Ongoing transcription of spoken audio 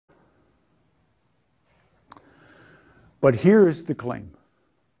But here is the claim.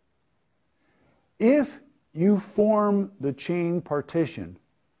 If you form the chain partition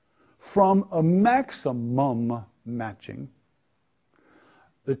from a maximum matching,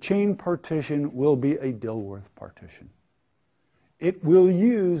 the chain partition will be a Dilworth partition. It will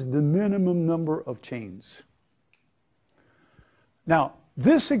use the minimum number of chains. Now,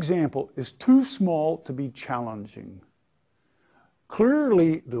 this example is too small to be challenging.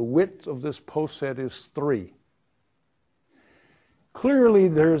 Clearly, the width of this post set is 3. Clearly,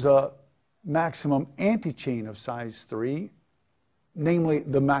 there's a maximum antichain of size 3, namely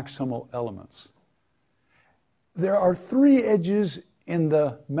the maximal elements. There are 3 edges in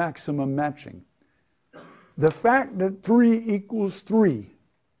the maximum matching. The fact that 3 equals 3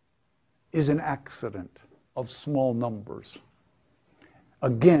 is an accident of small numbers.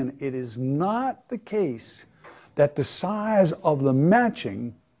 Again, it is not the case that the size of the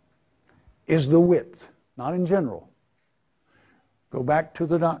matching is the width, not in general. Go back to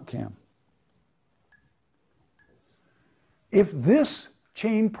the dot cam. If this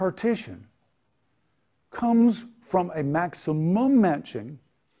chain partition comes from a maximum matching,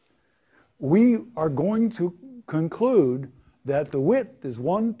 we are going to conclude that the width is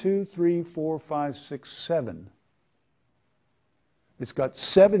 1, 2, 3, 4, 5, 6, 7. It's got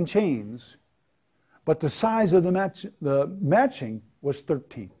 7 chains, but the size of the matching was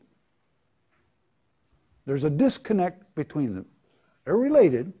 13. There's a disconnect between them. They're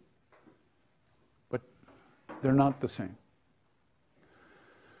related, but they're not the same.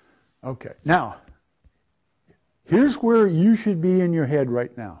 Okay, now, here's where you should be in your head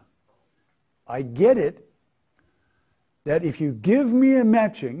right now. I get it that if you give me a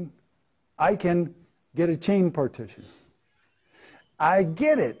matching, I can get a chain partition. I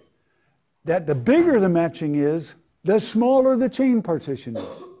get it that the bigger the matching is, the smaller the chain partition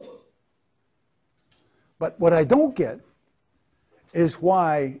is. But what I don't get is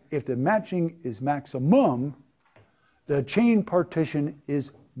why, if the matching is maximum, the chain partition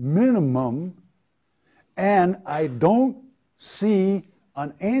is minimum, and I don't see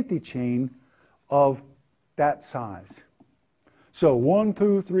an antichain of that size. So 1,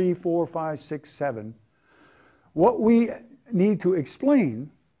 2, 3, 4, 5, 6, 7. What we need to explain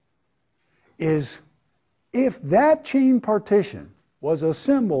is if that chain partition was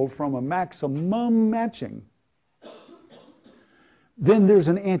assembled from a maximum matching, then there's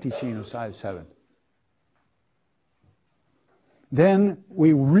an antichain of size 7. Then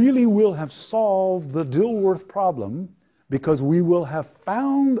we really will have solved the Dilworth problem, because we will have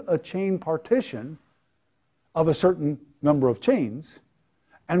found a chain partition of a certain number of chains,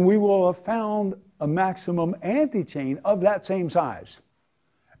 and we will have found a maximum antichain of that same size.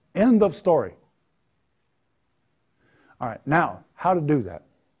 End of story. All right, now, how to do that?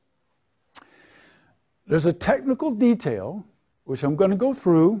 There's a technical detail, which I'm going to go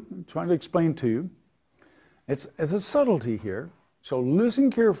through, trying to explain to you. It's a subtlety here, so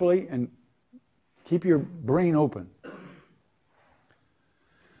listen carefully and keep your brain open.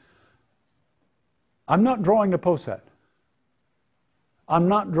 I'm not drawing the post set. I'm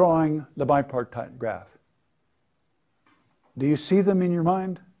not drawing the bipartite graph. Do you see them in your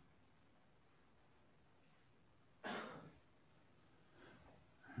mind?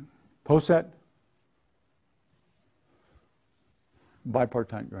 Post set,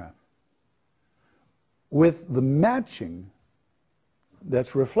 bipartite graph. With the matching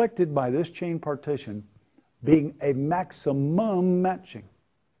that's reflected by this chain partition being a maximum matching.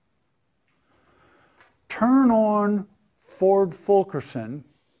 Turn on Ford Fulkerson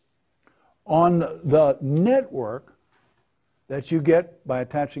on the network that you get by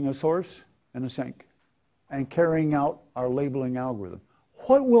attaching a source and a sink and carrying out our labeling algorithm.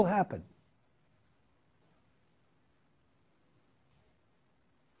 What will happen?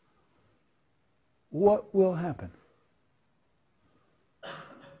 What will happen?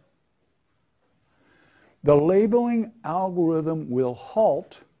 The labeling algorithm will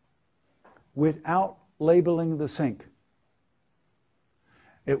halt without labeling the sink.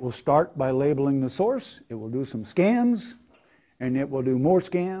 It will start by labeling the source, it will do some scans, and it will do more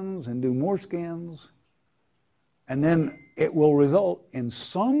scans and do more scans, and then it will result in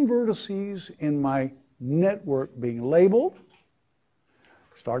some vertices in my network being labeled,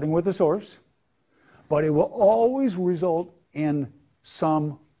 starting with the source, but it will always result in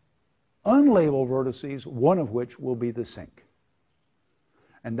some unlabeled vertices, one of which will be the sink.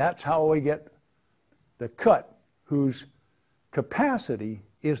 And that's how we get the cut, whose capacity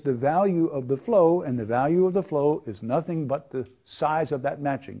is the value of the flow, and the value of the flow is nothing but the size of that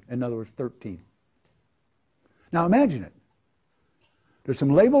matching, in other words, 13. Now imagine it. There's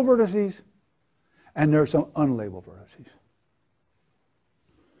some label vertices, And there are some unlabeled vertices.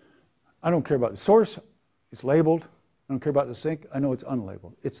 I don't care about the source. It's labeled. I don't care about the sink. I know it's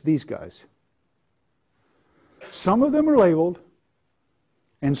unlabeled. It's these guys. Some of them are labeled,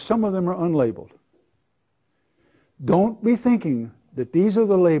 and some of them are unlabeled. Don't be thinking that these are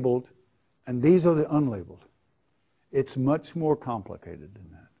the labeled and these are the unlabeled. It's much more complicated than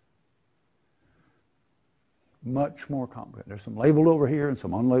that. Much more complicated. There's some labeled over here and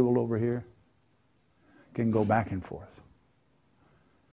some unlabeled over here. Can go back and forth.